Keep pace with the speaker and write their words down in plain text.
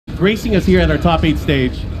gracing us here at our top 8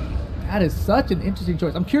 stage. That is such an interesting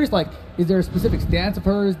choice. I'm curious, like, is there a specific stance of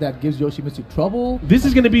hers that gives Yoshimitsu trouble? This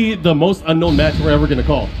is going to be the most unknown match we're ever going to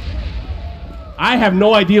call. I have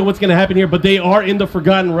no idea what's going to happen here, but they are in the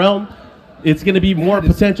Forgotten Realm. It's going to be more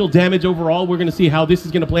potential damage overall. We're going to see how this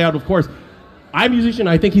is going to play out, of course. Eyemusician,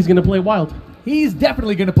 I think he's going to play wild. He's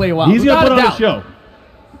definitely going to play wild. He's going to put on a show.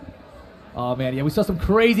 Oh, man, yeah, we saw some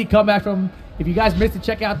crazy comeback from... If you guys missed it,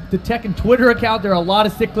 check out the Tekken Twitter account. There are a lot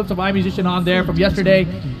of sick clips of Eyemusician on there from yesterday.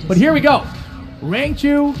 But here we go.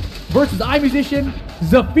 Rangchu versus Eyemusician.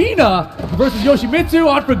 Zafina versus Yoshimitsu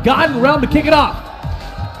on Forgotten Realm to kick it off.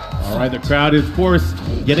 All right, the crowd is, of course,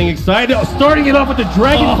 getting excited. Oh, starting it off with the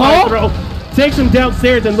Dragonfly throw. Takes him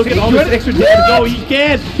downstairs, and look at all this extra damage. Oh, he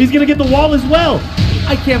can. He's going to get the wall as well.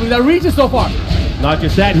 I can't believe that reaches so far. Not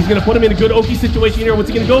just that. He's going to put him in a good Oki situation here. What's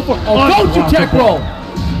he going to go for? Oh, don't you tech roll.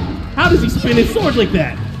 How does he spin his sword like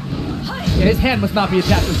that? Yeah, his hand must not be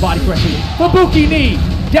attached to his body correctly. Fubuki knee.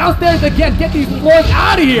 Downstairs again. Get these floors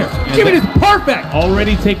out of here. Give it is perfect.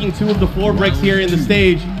 Already taking 2 of the floor breaks here in the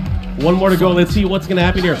stage. 1 more to go. Let's see what's going to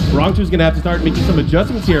happen here. Rangchu's going to have to start making some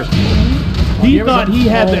adjustments here. He thought he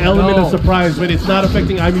had the element of surprise, but it's not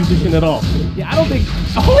affecting Eyemusician at all. Yeah, I don't think...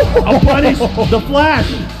 Oh, punish! The flash!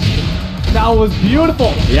 That was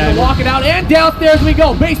beautiful. Yeah, walk it out, and downstairs we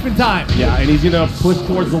go. Basement time. Yeah, and he's going to push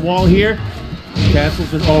towards the wall here.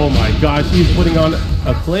 Cancels this. Oh my gosh, he's putting on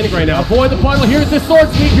a clinic right now. Avoid the puddle. Here's the sword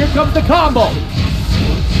sweep. Here comes the combo.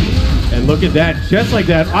 And look at that. Just like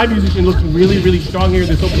that, Eyemusician looking really, really strong here in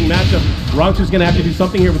this opening matchup. Rangchu's going to have to do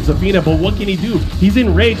something here with Zafina, but what can he do? He's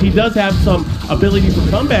in rage. He does have some ability for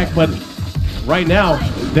comeback, but right now,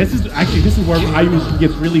 this is where Eyemusician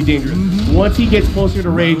gets really dangerous. Once he gets closer to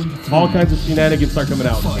rage, all kinds of shenanigans start coming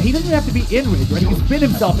out. He doesn't have to be in rage, right? He can spin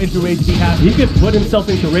himself into rage if he has to. He could put himself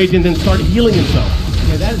into rage and then start healing himself.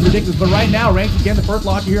 Yeah, that is ridiculous. But right now, Rangchu getting the first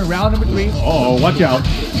launcher here in round number 3. Oh, watch out.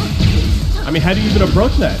 I mean, how do you even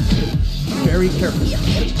approach that? Very careful.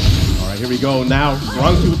 All right, here we go. Now,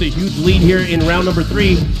 Rangchu with a huge lead here in round number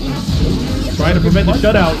 3. Trying to prevent the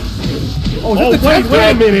shutout. Oh, wait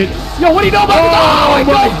a minute. Yo, what do you know about this?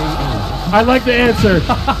 Oh, my. I like the answer.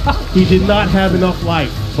 He did not have enough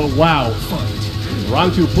life, but wow.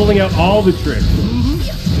 Rangchu pulling out all the tricks.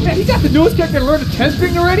 Man, he got the newest character to learn the 10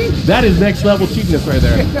 string already? That is next level cheapness right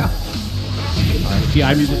there. Yeah. All right, see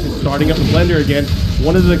Eyemusician starting up the blender again.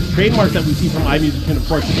 One of the trademarks that we see from Eyemusician, of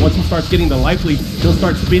course, is once he starts getting the life lead, he'll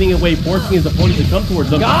start spinning away, forcing his opponent to come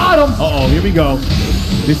towards him. Got him! Uh-oh, here we go.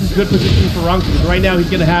 This is good positioning for Rangchu. Right now, he's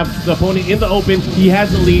going to have the opponent in the open. He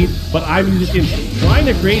has the lead, but Eyemusician trying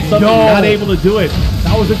to create something, not able to do it.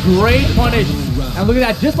 That was a great punish. And look at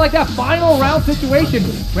that, just like that final round situation.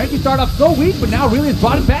 Rangchu started off so weak, but now really has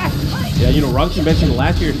brought it back. Yeah, you know, Rangchu mentioned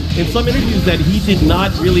last year in some interviews that he did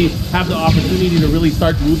not really have the opportunity to really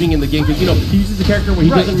start moving in the game because, you know, he uses a character where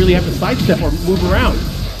he doesn't really have to sidestep or move around.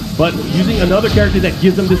 But using another character that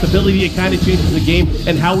gives him this ability, it kind of changes the game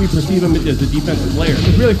and how we perceive him as a defensive player.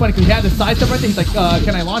 It's really funny because he had the sidestep right there. He's like,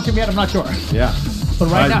 can I launch him yet? I'm not sure. Yeah. But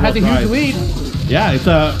right now has a huge lead. Yeah, it's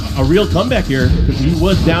a real comeback here because he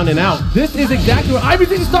was down and out. This is exactly what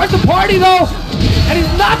Eyemusician starts the party though, and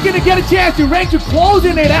he's not going to get a chance to. Rangchu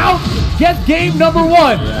closing it out, gets game number 1.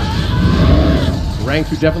 Yeah.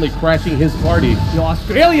 Rangchu definitely crashing his party. Yo,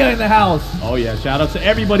 Australia in the house. Oh yeah, shout out to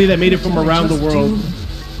everybody that made it from around the world.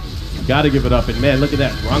 Got to give it up, and man, look at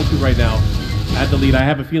that. Rangchu right now at the lead. I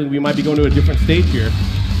have a feeling we might be going to a different stage here.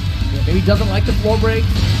 Yeah, maybe he doesn't like the floor break.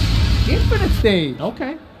 Infinite stage.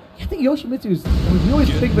 Okay. I think Yoshimitsu's, we always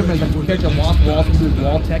think of him as like a character that lost walls into his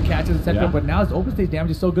wall tech catches, etc. But now his open stage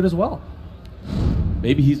damage is so good as well.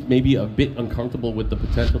 Maybe he's a bit uncomfortable with the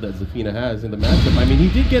potential that Zafina has in the matchup. I mean, he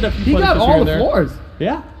did get a few. He got all the floors.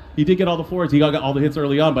 Yeah, he did get all the floors. He got all the hits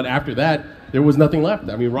early on, but after that, there was nothing left.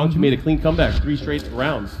 I mean, Rangchu made a clean comeback, 3 straight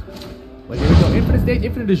rounds. But here we go, infinite stage,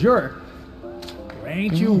 infinite de jure.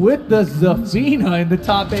 Rangchu with the Zafina in the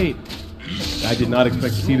top 8. I did not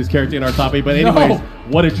expect to see this character in our top 8, but anyways,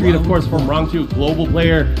 what a treat, of course, from Rangchu, global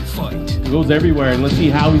player, goes everywhere, and let's see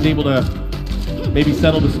how he's able to maybe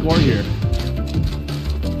settle the score here.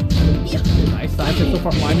 Nice side so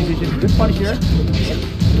far from Eyemusician. Good punish here.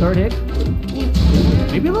 3rd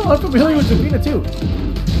hit. Maybe a little unfamiliar with Zafina too.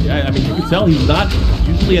 Yeah, I mean, you can tell he's not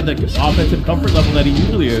usually at the offensive comfort level that he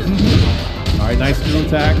usually is. All right, nice screw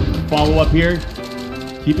attack. Follow up here,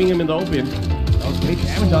 keeping him in the open. That was great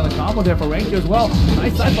damage on the combo there for Rangchu as well.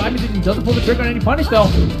 Nice side for Eyemusician. Doesn't pull the trigger on any punish though.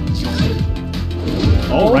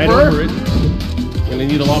 Oh, right over it. Gonna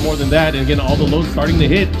need a lot more than that. And again, all the lows starting to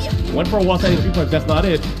hit. Went for a wall-sided 3-punch. That's not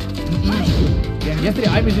it. Yeah, yesterday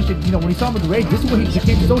Eyemusician, you know, when he saw him with Rage, this is when he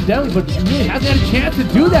became so deadly, but he really hasn't had a chance to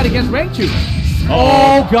do that against Rangchu.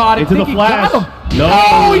 Oh, God. Into the flash. No.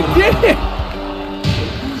 Oh, he did it.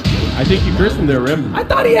 I think you cursed him there, Rim. I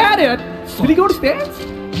thought he had it. Did he go to stance?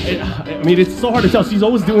 I mean, it's so hard to tell. She's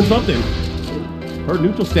always doing something. Her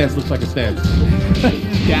neutral stance looks like a stance.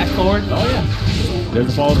 Dash forward. Oh, yeah. There's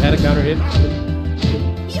a follow, had a counter hit.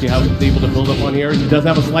 See how he's able to build up on here. He does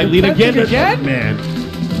have a slight lead again. Man.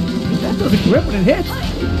 That doesn't grip when it hits.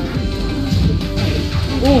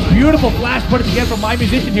 Oh, beautiful flash punish again from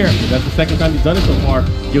Eyemusician here. That's the second time he's done it so far.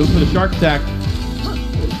 Goes for the shark attack.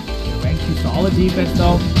 Rangchu, solid defense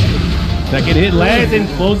though. Second hit lands and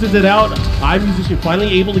closes it out. Eyemusician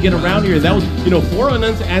finally able to get around here. That was, 4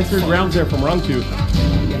 unanswered rounds there from Rangchu.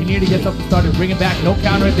 Yeah, he needed to get something started. Bring it back. No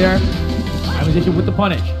counter right there. Eyemusician with the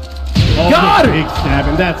punish. Oh, got it! Big stab,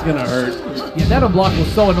 and that's gonna hurt. Yeah, that unblock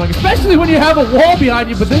was so annoying, especially when you have a wall behind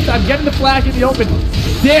you. But this time, getting the flash in the open,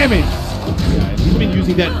 damage. Yeah, he's been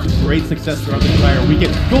using that to great success throughout the entire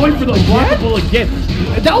weekend. Going for the blockable again.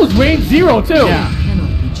 That was range 0 too.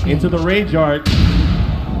 Yeah. Into the rage art.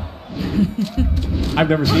 I've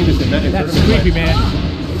never seen this in that. That's creepy, man.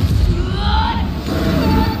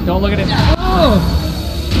 Don't look at it. Oh.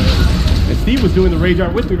 And Steve was doing the rage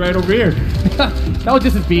art with me right over here. That was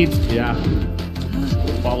just his beads. Yeah.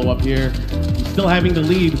 Follow up here. He's still having the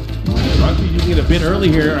lead. Rangchu using it a bit early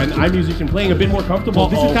here, and Eyemusician playing a bit more comfortable.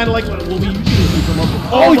 This is kind of like what we usually see from him.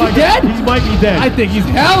 Oh, he's dead? He might be dead. I think he's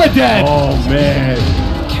hella dead. Oh, man.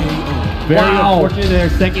 Very unfortunate there.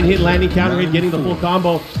 Second hit, landing counter hit, getting the full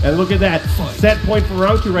combo. And look at that. Set point for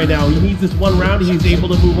Rangchu right now. He needs this one round. He's able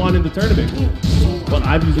to move on in the tournament. But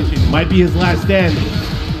Eyemusician might be his last stand.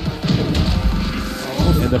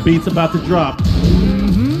 And the beat's about to drop.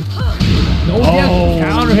 Oh,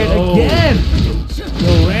 counter hit again.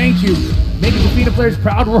 Yo, Rangchu making Zafina players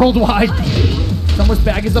proud worldwide. Someone's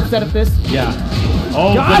bag is upset at this. Yeah.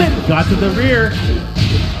 Oh, got it. Got to the rear.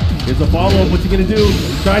 Here's a follow-up. What's he going to do?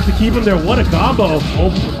 Tries to keep him there. What a combo.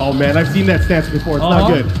 Oh man, I've seen that stance before. It's not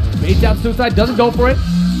good. Bait down suicide, doesn't go for it.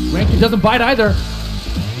 Rangchu doesn't bite either.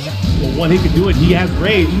 Well, one hit can do it. He has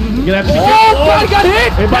rage. You're going to have to be careful. God, he got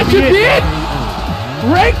hit. That you did.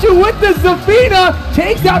 Rangchu with the Zafina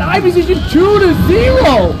takes out Eyemusician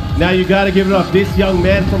 2-0. Now you got to give it up. This young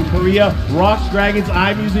man from Korea, Rocks Dragons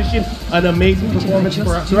Eyemusician, an amazing performance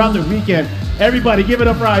throughout the weekend. Everybody, give it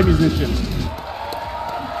up for Eyemusician.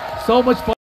 So much fun.